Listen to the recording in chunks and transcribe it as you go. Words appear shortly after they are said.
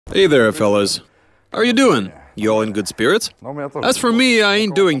Hey there, fellas. How are you doing? You all in good spirits? As for me, I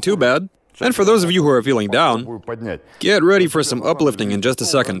ain't doing too bad. And for those of you who are feeling down, get ready for some uplifting in just a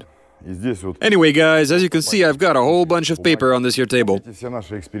second. Anyway, guys, as you can see, I've got a whole bunch of paper on this here table.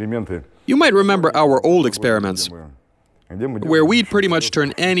 You might remember our old experiments, where we'd pretty much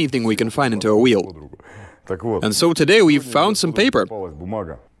turn anything we can find into a wheel. And so today we've found some paper.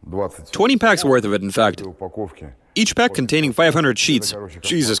 20 packs worth of it, in fact. Each pack containing 500 sheets.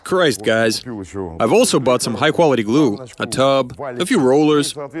 Jesus Christ, guys. I've also bought some high-quality glue, a tub, a few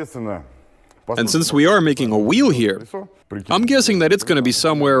rollers. And since we are making a wheel here, I'm guessing that it's going to be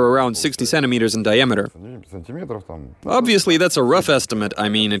somewhere around 60 centimeters in diameter. Obviously, that's a rough estimate. I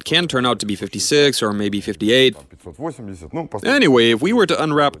mean, it can turn out to be 56 or maybe 58. Anyway, if we were to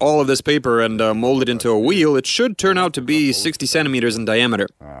unwrap all of this paper and mold it into a wheel, it should turn out to be 60 centimeters in diameter.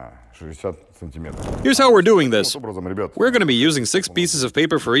 Here's how we're doing this. We're going to be using 6 pieces of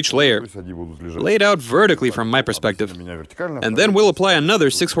paper for each layer, laid out vertically from my perspective. And then we'll apply another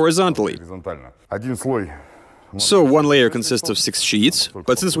 6 horizontally. So one layer consists of 6 sheets,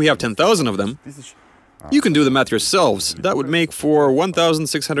 but since we have 10,000 of them, you can do the math yourselves. That would make for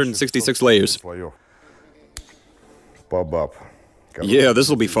 1,666 layers. Yeah,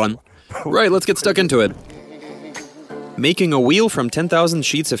 this'll be fun. Right, let's get stuck into it. Making a wheel from 10,000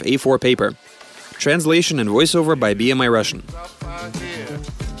 sheets of A4 paper. Translation and voiceover by BMI Russian.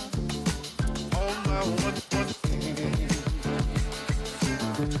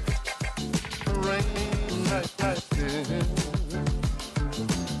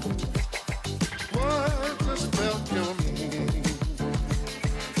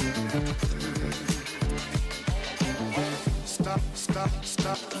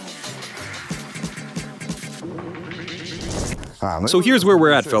 So here's where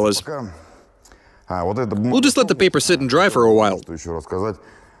we're at, fellas. We'll just let the paper sit and dry for a while.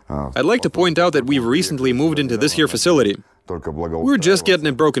 I'd like to point out that we've recently moved into this here facility. We're just getting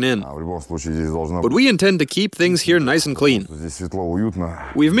it broken in. But we intend to keep things here nice and clean.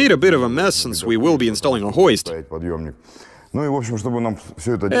 We've made a bit of a mess since we will be installing a hoist.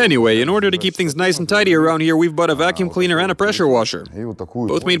 Anyway, in order to keep things nice and tidy around here, we've bought a vacuum cleaner and a pressure washer,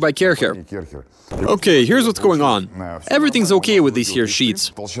 both made by Kercher. Okay, here's what's going on. Everything's okay with these here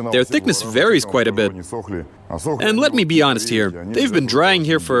sheets. Their thickness varies quite a bit. And let me be honest here, they've been drying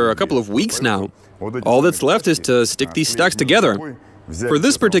here for a couple of weeks now. All that's left is to stick these stacks together. For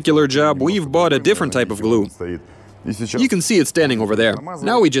this particular job, we've bought a different type of glue. You can see it standing over there.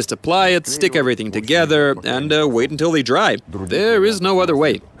 Now we just apply it, stick everything together, and wait until they dry. There is no other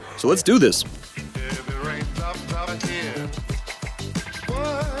way. So let's do this.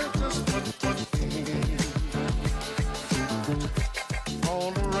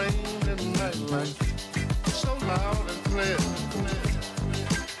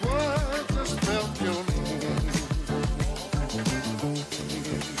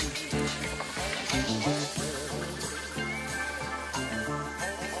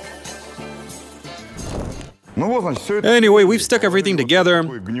 Anyway, we've stuck everything together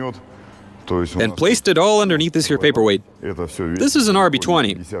and placed it all underneath this here paperweight. This is an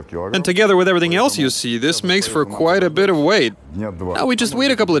RB20, and together with everything else you see, this makes for quite a bit of weight. Now we just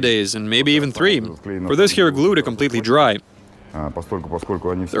wait a couple of days, and maybe even 3, for this here glue to completely dry.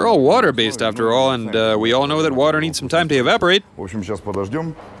 They're all water-based after all, and we all know that water needs some time to evaporate.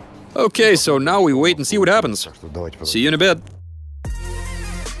 Okay, so now we wait and see what happens. See you in a bit.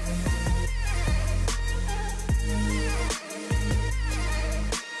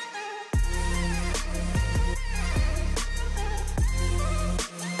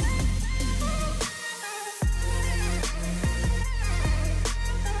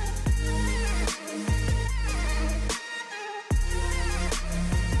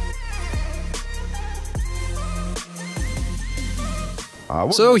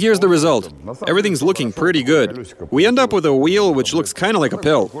 So here's the result. Everything's looking pretty good. We end up with a wheel which looks kind of like a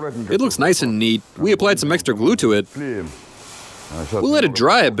pill. It looks nice and neat. We applied some extra glue to it. We'll let it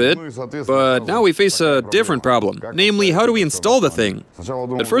dry a bit, but now we face a different problem. Namely, how do we install the thing?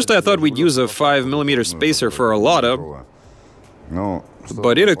 At first I thought we'd use a 5mm spacer for a Lada,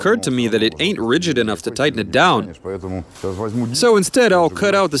 but it occurred to me that it ain't rigid enough to tighten it down. So instead I'll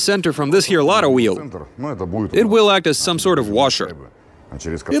cut out the center from this here Lada wheel. It will act as some sort of washer.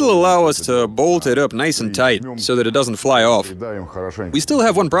 It'll allow us to bolt it up nice and tight, so that it doesn't fly off. We still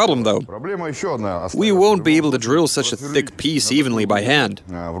have one problem, though. We won't be able to drill such a thick piece evenly by hand.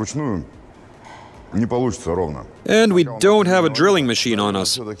 And we don't have a drilling machine on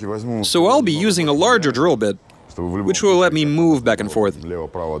us. So I'll be using a larger drill bit, which will let me move back and forth.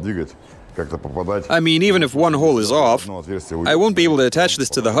 I mean, even if one hole is off, I won't be able to attach this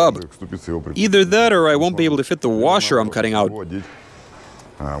to the hub. Either that or I won't be able to fit the washer I'm cutting out.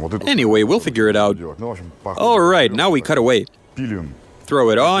 Anyway, we'll figure it out. Alright, now we cut away. Throw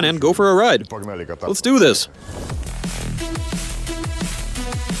it on and go for a ride. Let's do this.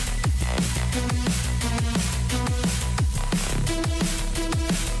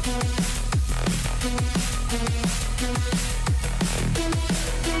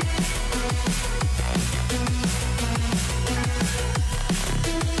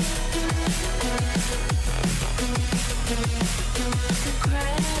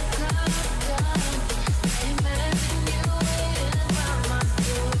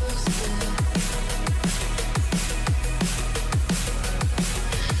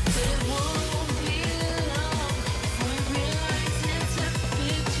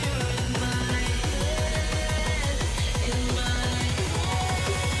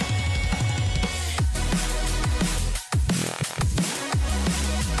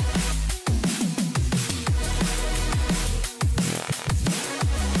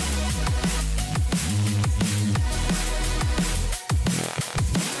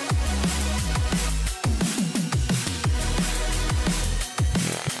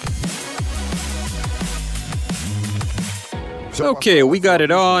 Okay, we got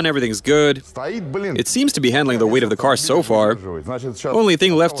it on, everything's good. It seems to be handling the weight of the car so far. Only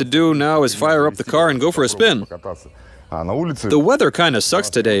thing left to do now is fire up the car and go for a spin. The weather kinda sucks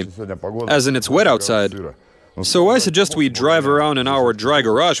today, as in it's wet outside. So I suggest we drive around in our dry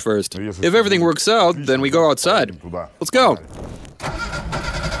garage first. If everything works out, then we go outside. Let's go.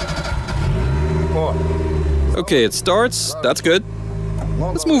 Okay, it starts, that's good.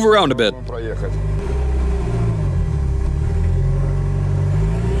 Let's move around a bit.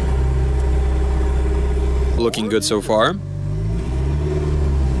 Looking good so far.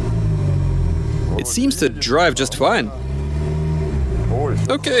 It seems to drive just fine.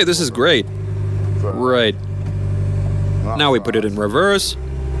 Okay, this is great. Right. Now we put it in reverse.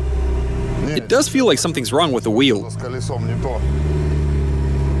 It does feel like something's wrong with the wheel.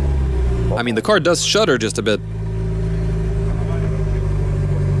 I mean, the car does shudder just a bit.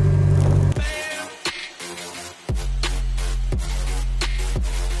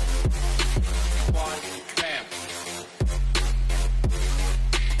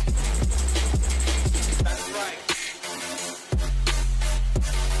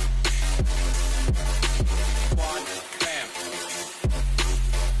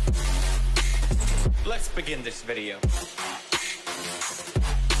 Let's begin this video.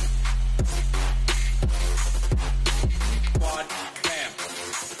 Quad cam.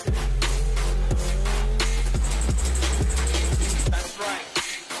 That's right.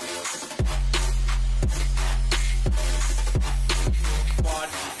 Quad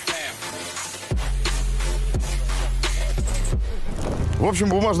cam.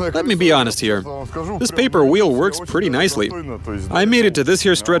 Let me be honest here. This paper wheel works pretty nicely. I made it to this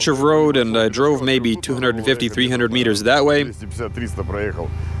here stretch of road and I drove maybe 250-300 meters that way,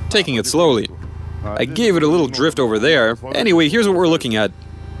 taking it slowly. I gave it a little drift over there. Anyway, here's what we're looking at.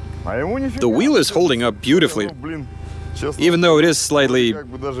 The wheel is holding up beautifully. Even though it is slightly...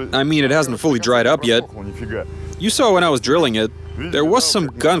 I mean, it hasn't fully dried up yet. You saw when I was drilling it, there was some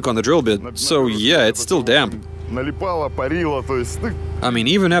gunk on the drill bit, so yeah, it's still damp. I mean,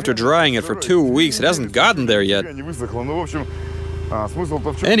 even after drying it for 2 weeks, it hasn't gotten there yet.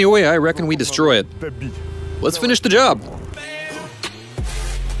 Anyway, I reckon we destroy it. Let's finish the job.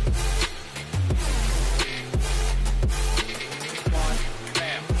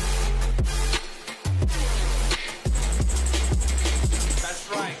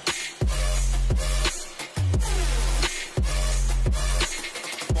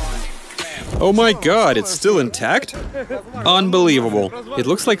 Oh my god, it's still intact? Unbelievable. It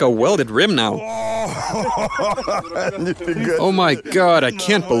looks like a welded rim now. Oh my god, I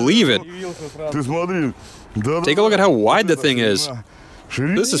can't believe it. Take a look at how wide the thing is.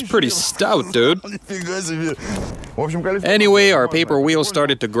 This is pretty stout, dude. Anyway, our paper wheel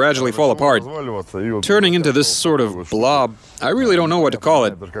started to gradually fall apart, turning into this sort of blob. I really don't know what to call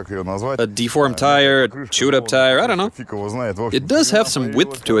it. A deformed tire, a chewed-up tire, I don't know. It does have some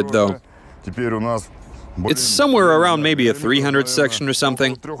width to it, though. It's somewhere around maybe a 300 section or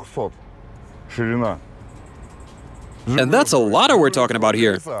something. And that's a lot of we're talking about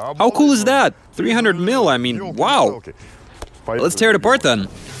here. How cool is that? 300 mil, I mean, wow. Let's tear it apart then.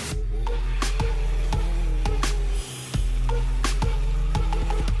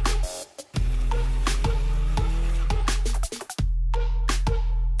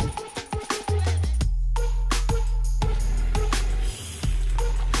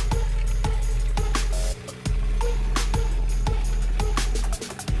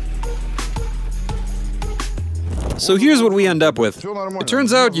 So here's what we end up with. It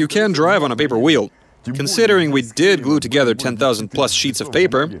turns out you can drive on a paper wheel. Considering we did glue together 10,000 plus sheets of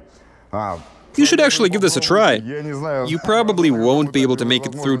paper, you should actually give this a try. You probably won't be able to make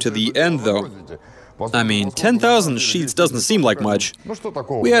it through to the end, though. I mean, 10,000 sheets doesn't seem like much.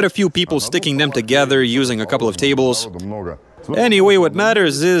 We had a few people sticking them together using a couple of tables. Anyway, what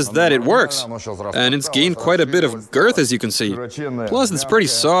matters is that it works. And it's gained quite a bit of girth, as you can see. Plus, it's pretty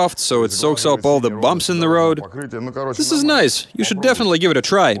soft, so it soaks up all the bumps in the road. This is nice. You should definitely give it a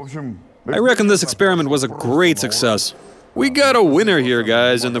try. I reckon this experiment was a great success. We got a winner here,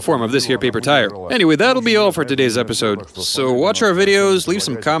 guys, in the form of this here paper tire. Anyway, that'll be all for today's episode. So watch our videos, leave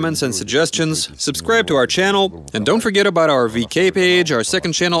some comments and suggestions, subscribe to our channel, and don't forget about our VK page, our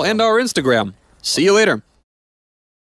second channel, and our Instagram. See you later.